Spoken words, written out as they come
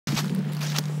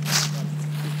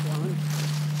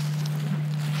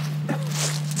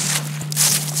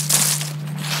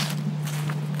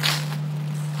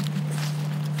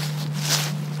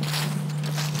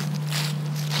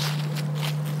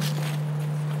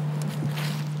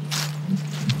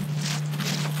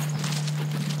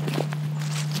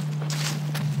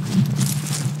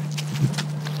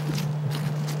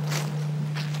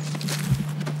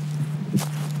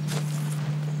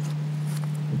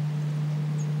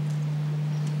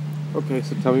Okay,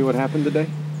 so tell me what happened today.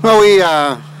 Well, we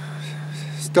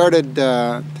started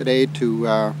today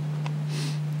to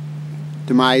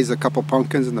demise a couple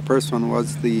pumpkins, and the first one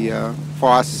was the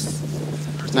Foss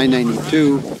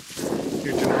 992. All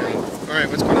right,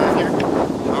 what's going on here?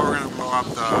 Well, we're going to blow up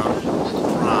the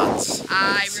bronze. It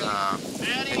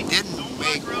didn't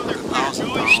make the 1,000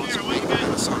 pounds to make the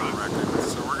Minnesota record,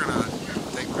 so we're going to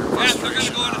take their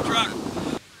frustration out of it.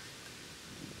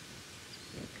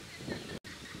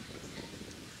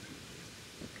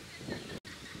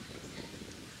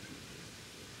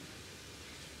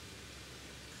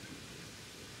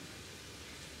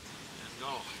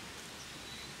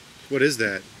 What is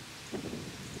that?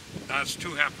 That's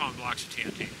 2 half-pound blocks of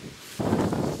TNT.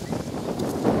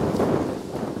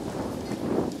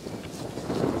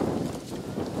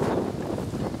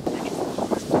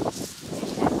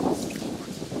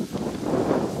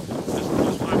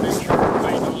 Just want to make sure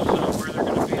everybody knows where they're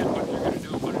going to be and what they're going to do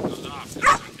when it goes off. It's going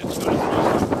to throw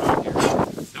stuff around here.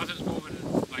 Nothing's moving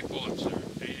like bullets.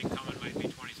 Anything coming might be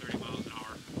 20, 30 miles an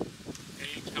hour.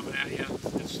 Anything's coming at you,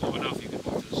 it's slow enough you can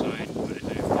move to the side. But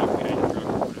if you walk behind the truck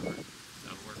or whatever,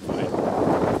 that'll work fine.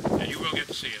 And you will get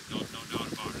to see it, no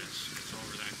doubt about it. It's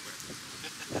over that quick.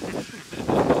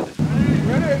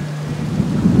 Ready?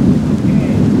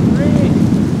 Okay, 3,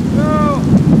 2,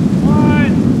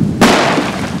 1.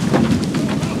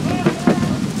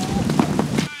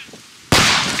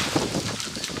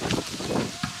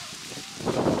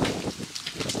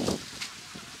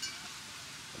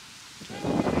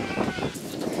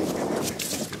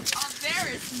 Oh, there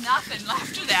is nothing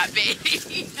left of that baby.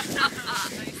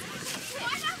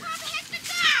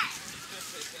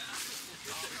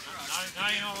 Now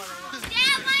you know what it was.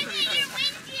 Dad, mine's in your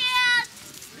windshield!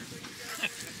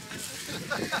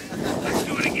 Let's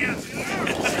do it again.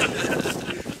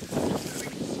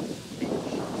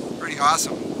 Pretty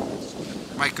awesome.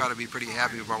 Mike ought to be pretty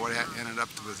happy about what ended up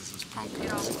with this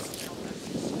pumpkins.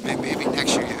 Maybe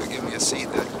next year he'll give me a seed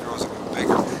that grows a little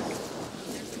bigger.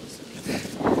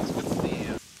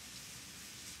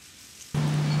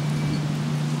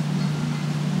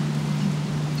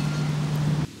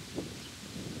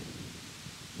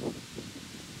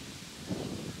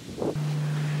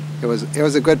 It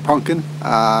was a good pumpkin,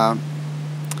 but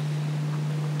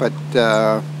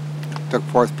took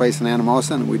 4th place in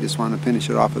Anamosa, and we just wanted to finish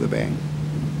it off with a bang.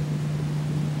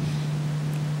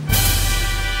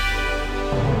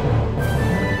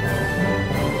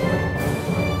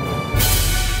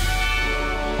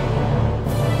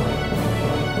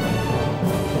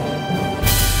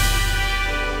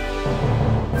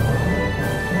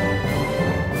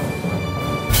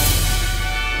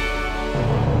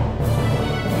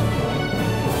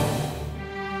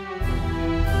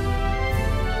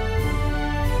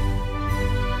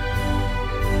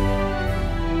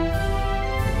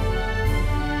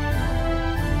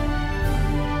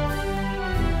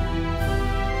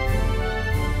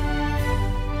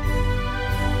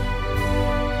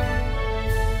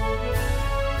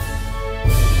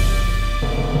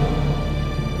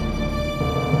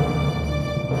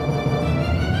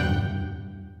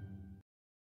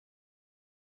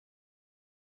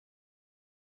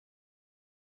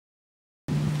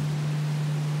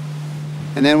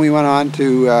 And then we went on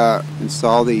to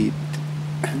install the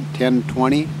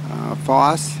 1020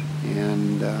 Foss,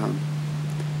 and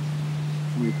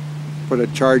we put a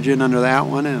charge in under that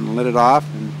one and lit it off,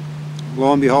 and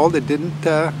lo and behold, it didn't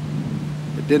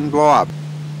blow up.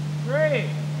 3,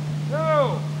 2,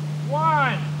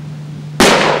 1.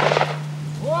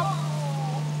 Whoop!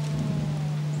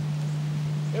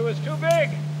 It was too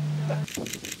big.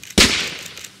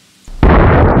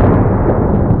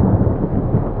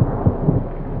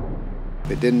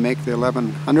 It didn't make the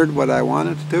 1100 what I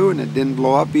wanted it to do, and it didn't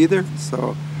blow up either,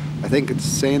 so I think it's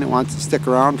saying it wants to stick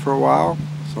around for a while,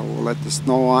 so we'll let the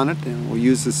snow on it, and we'll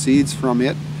use the seeds from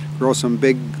it, grow some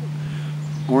big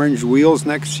orange wheels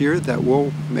next year that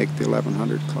will make the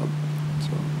 1100 club.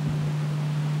 So,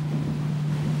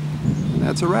 and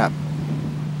that's a wrap.